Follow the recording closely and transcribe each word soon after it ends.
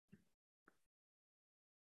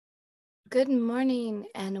Good morning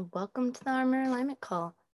and welcome to the Armor Alignment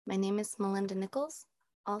Call. My name is Melinda Nichols,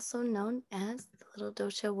 also known as the Little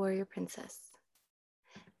Dosha Warrior Princess.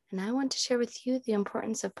 And I want to share with you the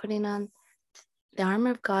importance of putting on the armor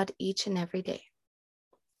of God each and every day.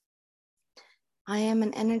 I am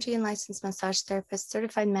an energy and licensed massage therapist,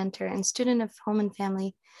 certified mentor, and student of home and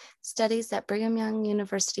family studies at Brigham Young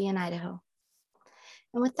University in Idaho.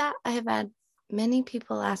 And with that, I have had many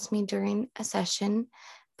people ask me during a session,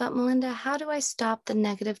 but Melinda, how do I stop the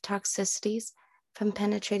negative toxicities from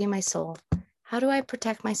penetrating my soul? How do I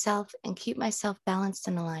protect myself and keep myself balanced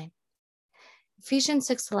and aligned? Ephesians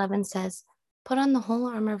 6:11 says, "Put on the whole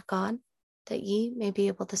armor of God, that ye may be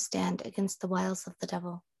able to stand against the wiles of the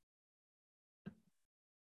devil."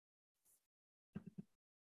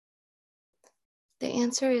 The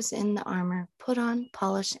answer is in the armor. Put on,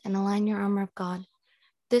 polish, and align your armor of God.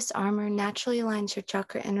 This armor naturally aligns your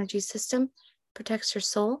chakra energy system, protects your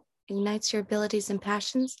soul, ignites your abilities and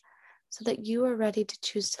passions, so that you are ready to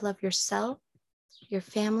choose to love yourself, your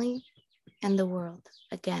family, and the world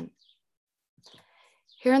again.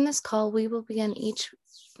 Here in this call, we will begin each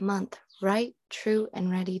month right, true, and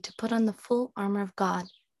ready to put on the full armor of God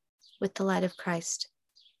with the light of Christ.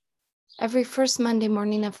 Every first Monday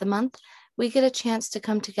morning of the month, we get a chance to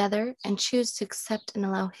come together and choose to accept and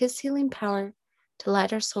allow His healing power to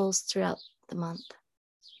light our souls throughout the month.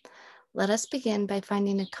 Let us begin by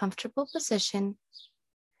finding a comfortable position,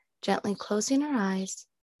 gently closing our eyes,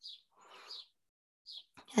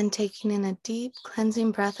 and taking in a deep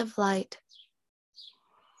cleansing breath of light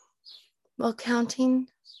while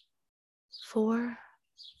counting 4,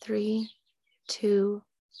 3, 2,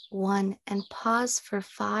 1, and pause for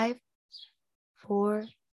 5, 4,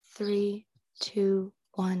 3, 2,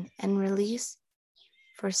 1, and release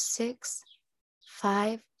for 6,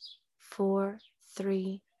 5, 4,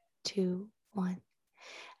 3, 2, 1.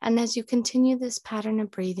 And as you continue this pattern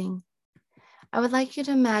of breathing, I would like you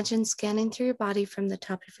to imagine scanning through your body from the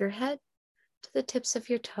top of your head to the tips of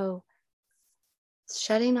your toe,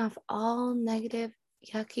 shutting off all negative,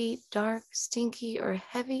 yucky, dark, stinky, or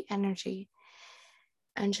heavy energy,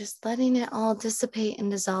 and just letting it all dissipate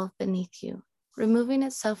and dissolve beneath you, removing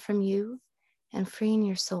itself from you and freeing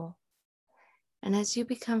your soul. And as you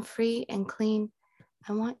become free and clean,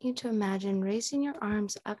 I want you to imagine raising your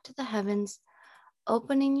arms up to the heavens,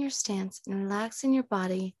 opening your stance and relaxing your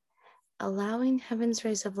body, allowing heaven's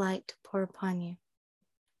rays of light to pour upon you.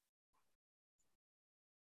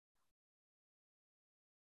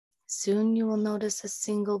 Soon you will notice a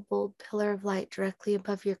single bold pillar of light directly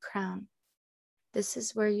above your crown. This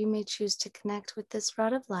is where you may choose to connect with this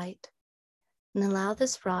rod of light and allow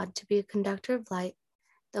this rod to be a conductor of light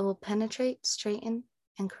that will penetrate, straighten,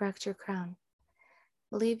 and correct your crown,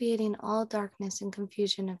 alleviating all darkness and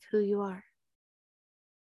confusion of who you are.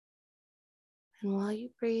 And while you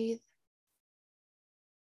breathe,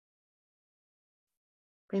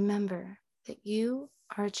 remember that you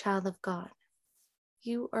are a child of God.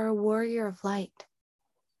 You are a warrior of light.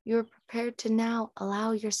 You are prepared to now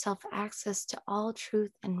allow yourself access to all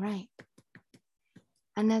truth and right.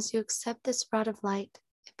 And as you accept this rod of light,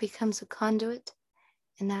 it becomes a conduit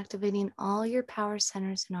in activating all your power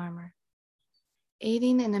centers and armor,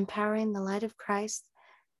 aiding and empowering the light of Christ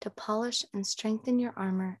to polish and strengthen your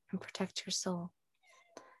armor and protect your soul.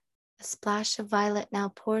 A splash of violet now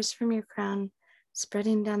pours from your crown,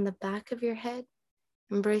 spreading down the back of your head,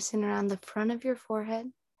 embracing around the front of your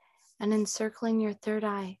forehead, and encircling your third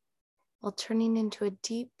eye, while turning into a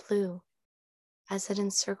deep blue as it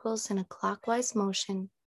encircles in a clockwise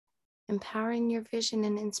motion, empowering your vision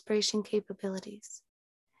and inspiration capabilities.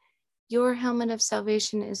 Your helmet of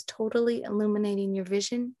salvation is totally illuminating your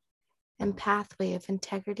vision and pathway of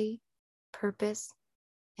integrity, purpose,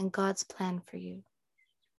 and God's plan for you.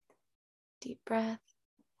 Deep breath.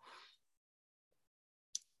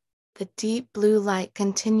 The deep blue light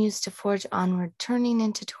continues to forge onward, turning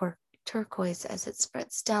into turquoise as it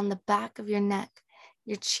spreads down the back of your neck,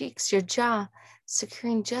 your cheeks, your jaw,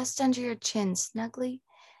 securing just under your chin, snugly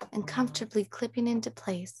and comfortably clipping into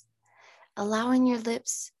place, allowing your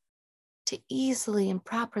lips to easily and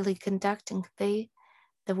properly conduct and convey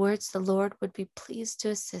the words the Lord would be pleased to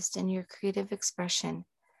assist in your creative expression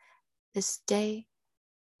this day,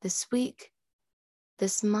 this week,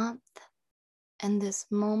 this month, and this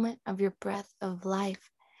moment of your breath of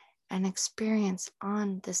life and experience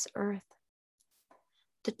on this earth.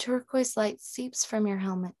 The turquoise light seeps from your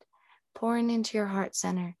helmet, pouring into your heart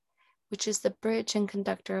center, which is the bridge and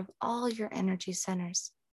conductor of all your energy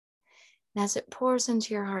centers. And as it pours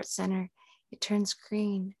into your heart center, it turns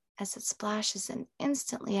green as it splashes and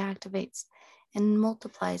instantly activates and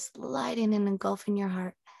multiplies, lighting and engulfing your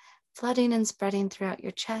heart flooding and spreading throughout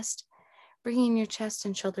your chest, bringing your chest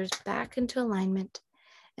and shoulders back into alignment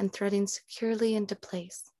and threading securely into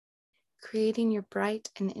place, creating your bright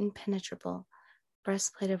and impenetrable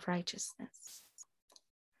breastplate of righteousness.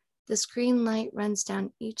 This green light runs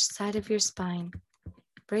down each side of your spine,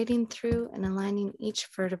 braiding through and aligning each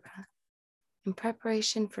vertebra in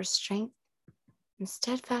preparation for strength and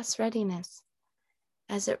steadfast readiness.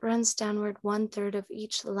 As it runs downward, 1/3 of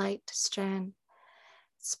each light strand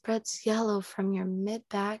spreads yellow from your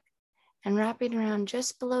mid-back and wrapping around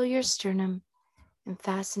just below your sternum and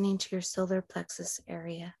fastening to your solar plexus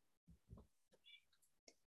area.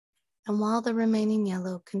 And while the remaining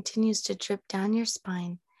yellow continues to drip down your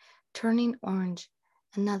spine, turning orange,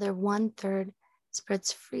 another 1/3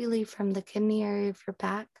 spreads freely from the kidney area of your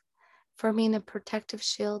back, forming a protective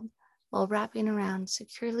shield while wrapping around,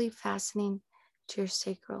 securely fastening to your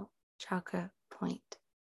sacral chakra point.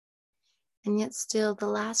 And yet still the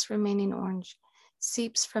last remaining orange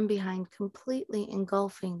seeps from behind, completely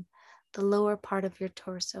engulfing the lower part of your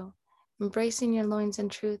torso, embracing your loins in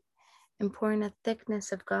truth and pouring a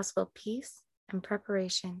thickness of gospel peace and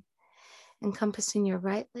preparation, encompassing your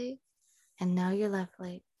right leg and now your left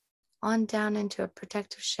leg, on down into a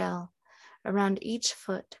protective shell around each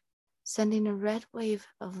foot, sending a red wave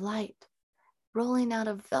of light rolling out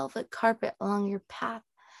a velvet carpet along your path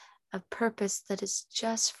of purpose that is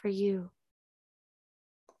just for you.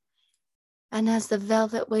 And as the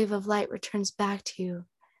velvet wave of light returns back to you,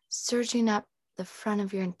 surging up the front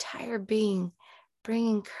of your entire being,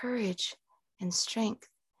 bringing courage and strength,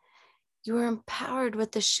 you are empowered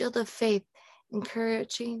with the shield of faith,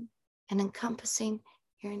 encouraging and encompassing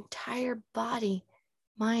your entire body,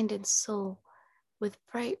 mind, and soul with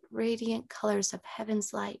bright, radiant colors of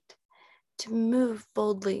heaven's light to move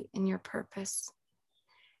boldly in your purpose.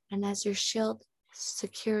 And as your shield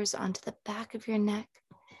secures onto the back of your neck,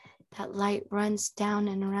 that light runs down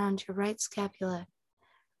and around your right scapula,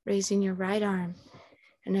 raising your right arm.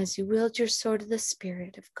 And as you wield your sword of the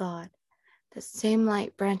Spirit of God, the same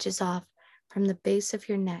light branches off from the base of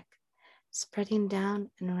your neck, spreading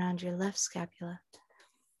down and around your left scapula,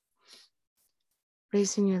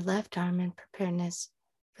 raising your left arm in preparedness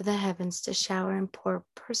for the heavens to shower and pour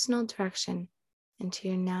personal direction into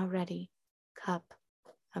your now ready cup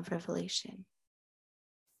of revelation.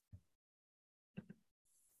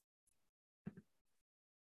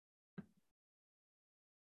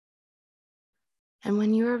 And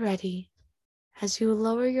when you are ready, as you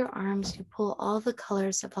lower your arms, you pull all the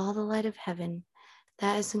colors of all the light of heaven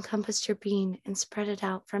that has encompassed your being and spread it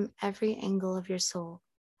out from every angle of your soul,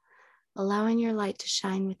 allowing your light to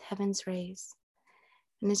shine with heaven's rays.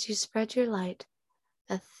 And as you spread your light,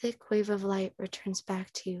 a thick wave of light returns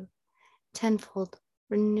back to you, tenfold,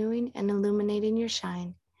 renewing and illuminating your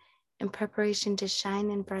shine in preparation to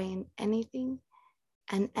shine and brighten anything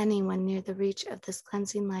and anyone near the reach of this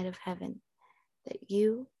cleansing light of heaven that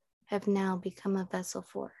you have now become a vessel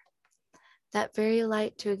for. That very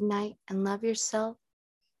light to ignite and love yourself,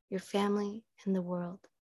 your family, and the world.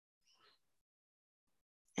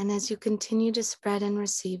 And as you continue to spread and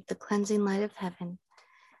receive the cleansing light of heaven,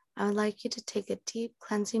 I would like you to take a deep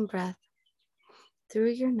cleansing breath through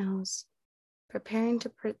your nose, preparing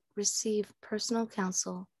to receive personal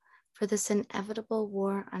counsel for this inevitable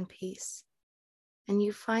war on peace. And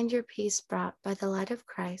you find your peace brought by the light of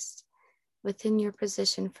Christ within your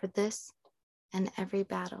position for this and every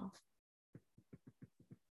battle.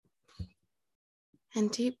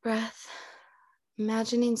 And deep breath,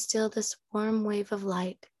 imagining still this warm wave of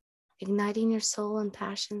light, igniting your soul and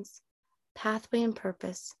passions, pathway and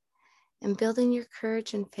purpose, and building your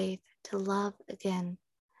courage and faith to love again,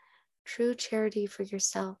 true charity for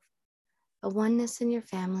yourself, a oneness in your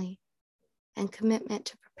family, and commitment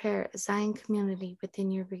to prepare a Zion community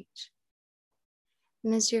within your reach.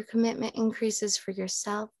 And as your commitment increases for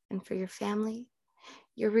yourself and for your family,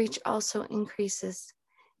 your reach also increases.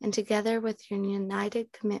 And together with your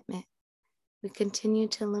united commitment, we continue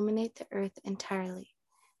to illuminate the earth entirely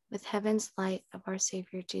with heaven's light of our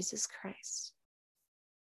Savior, Jesus Christ.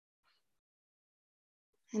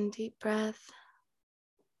 And deep breath.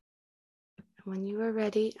 And when you are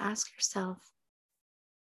ready, ask yourself,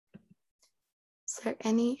 is there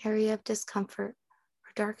any area of discomfort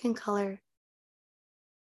or darkened color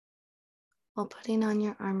while putting on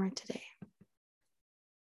your armor today?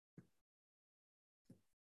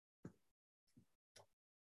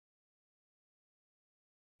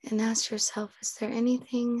 And ask yourself, is there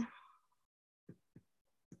anything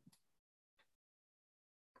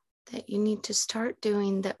that you need to start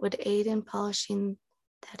doing that would aid in polishing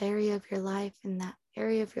that area of your life and that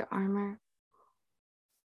area of your armor?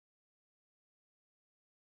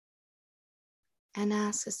 and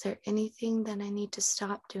ask, is there anything that I need to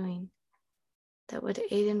stop doing that would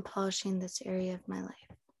aid in polishing this area of my life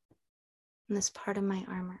and this part of my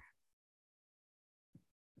armor?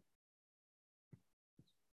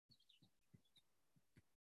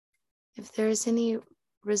 If there is any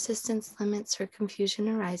resistance, limits, or confusion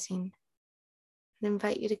arising, I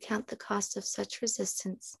invite you to count the cost of such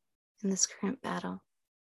resistance in this current battle.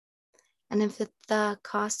 And if the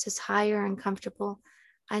cost is high or uncomfortable,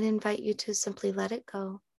 I'd invite you to simply let it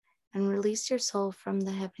go and release your soul from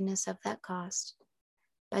the heaviness of that cost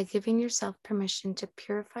by giving yourself permission to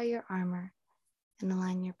purify your armor and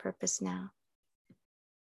align your purpose now.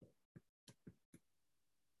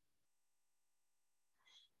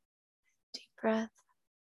 Deep breath.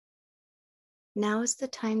 Now is the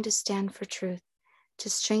time to stand for truth, to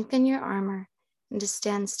strengthen your armor, and to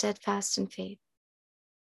stand steadfast in faith.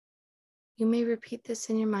 You may repeat this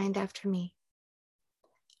in your mind after me.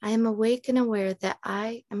 I am awake and aware that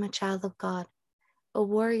I am a child of God, a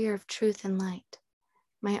warrior of truth and light.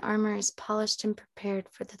 My armor is polished and prepared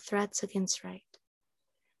for the threats against right.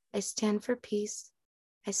 I stand for peace.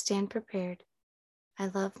 I stand prepared. I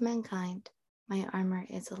love mankind. My armor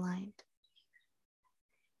is aligned.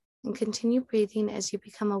 And continue breathing as you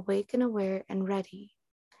become awake and aware and ready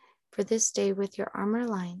for this day with your armor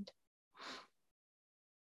aligned.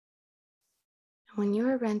 And when you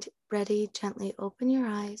are ready, gently open your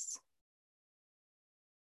eyes.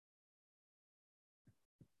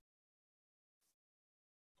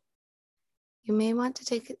 You may want to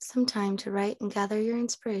take some time to write and gather your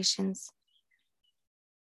inspirations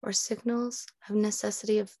or signals of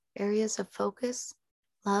necessity of areas of focus,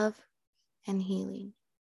 love, and healing.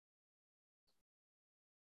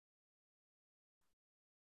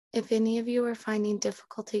 If any of you are finding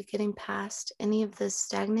difficulty getting past any of the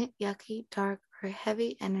stagnant, yucky, dark, or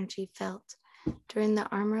heavy energy felt during the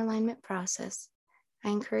armor alignment process, I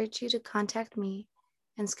encourage you to contact me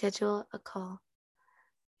and schedule a call.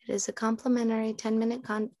 It is a complimentary 10-minute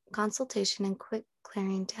consultation and quick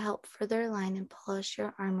clearing to help further align and polish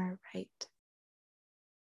your armor right.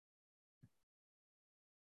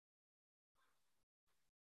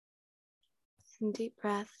 And deep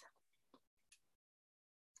breath.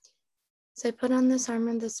 As I put on this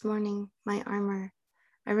armor this morning, my armor,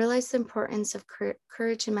 I realized the importance of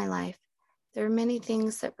courage in my life. There are many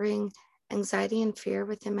things that bring anxiety and fear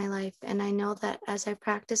within my life, and I know that as I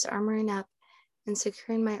practice armoring up and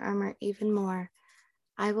securing my armor even more,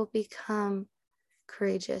 I will become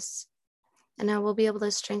courageous, and I will be able to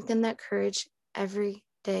strengthen that courage every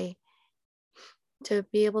day to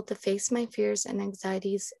be able to face my fears and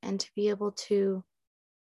anxieties and to be able to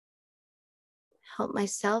help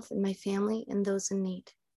myself and my family and those in need.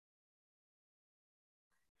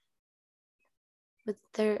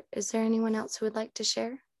 Is there anyone else who would like to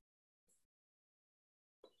share?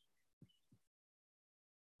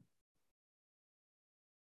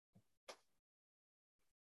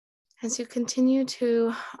 As you continue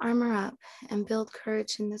to armor up and build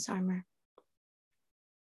courage in this armor,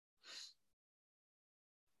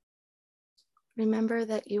 remember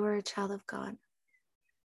that you are a child of God,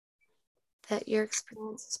 that your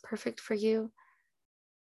experience is perfect for you.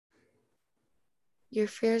 Your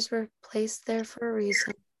fears were placed there for a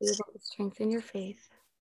reason, to be able to strengthen your faith,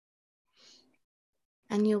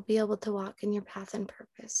 and you'll be able to walk in your path and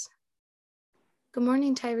purpose. Good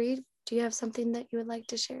morning, Tyree. Do you have something that you would like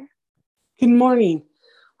to share? Good morning.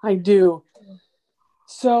 I do.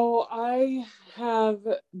 So I have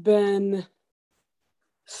been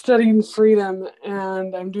studying freedom,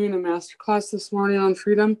 and I'm doing a master class this morning on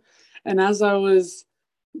freedom. And as I was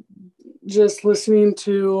just listening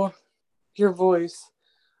to your voice,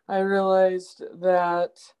 I realized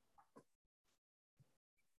that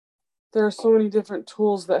there are so many different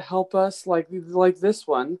tools that help us, like this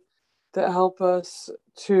one, that help us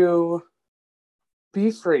to be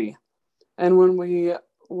free. And when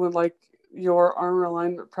like your armor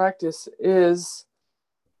alignment practice is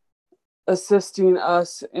assisting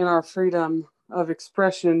us in our freedom of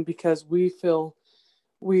expression, because when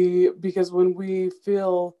we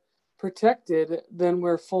feel protected, then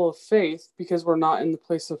we're full of faith because we're not in the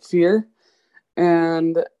place of fear.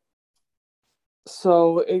 And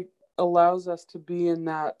so it allows us to be in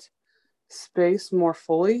that space more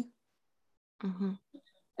fully. Mm-hmm.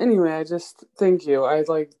 Anyway, I just thank you. I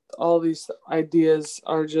like all these ideas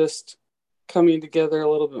are just coming together a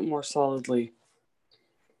little bit more solidly.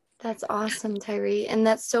 That's awesome, Tyree. And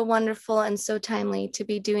that's so wonderful and so timely to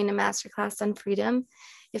be doing a masterclass on freedom.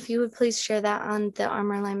 If you would please share that on the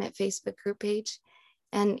Armor Alignment Facebook group page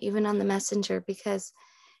and even on the Messenger, because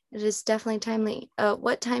it is definitely timely.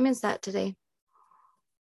 What time is that today?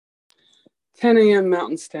 10 a.m.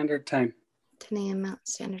 Mountain Standard Time. 10 a.m. Mountain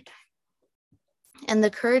Standard Time. And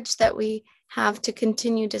the courage that we have to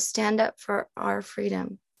continue to stand up for our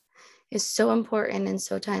freedom is so important and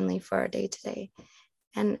so timely for our day today.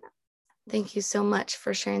 And thank you so much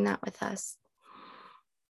for sharing that with us.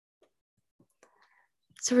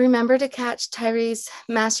 So remember to catch Tyree's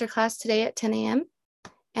masterclass today at 10 a.m.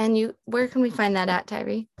 And where can we find that at,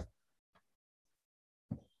 Tyree?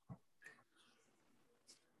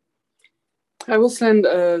 I will send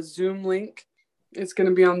a Zoom link. It's going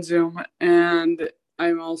to be on Zoom. And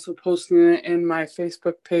I'm also posting it in my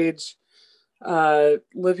Facebook page,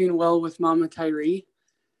 Living Well with Mama Tyree.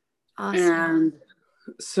 Awesome. And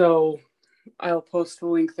so I'll post the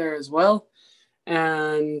link there as well.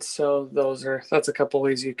 And so that's a couple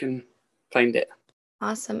ways you can find it.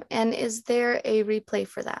 Awesome. And is there a replay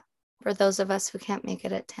for that, for those of us who can't make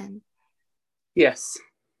it at 10? Yes.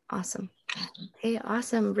 Awesome. Okay,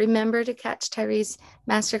 awesome. Remember to catch Tyree's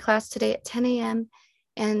masterclass today at 10 a.m.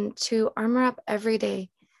 and to armor up every day.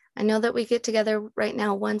 I know that we get together right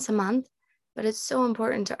now once a month, but it's so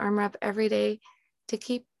important to armor up every day to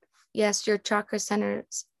keep, yes, your chakra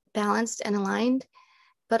centers balanced and aligned,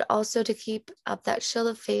 but also to keep up that shield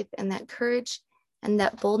of faith and that courage and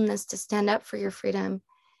that boldness to stand up for your freedom.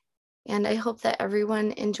 And I hope that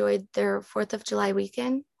everyone enjoyed their 4th of July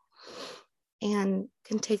weekend and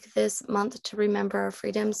can take this month to remember our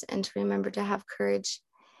freedoms and to remember to have courage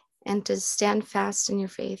and to stand fast in your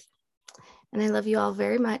faith. And I love you all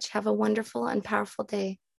very much. Have a wonderful and powerful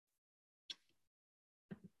day.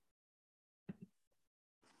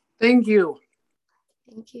 Thank you.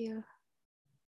 Thank you.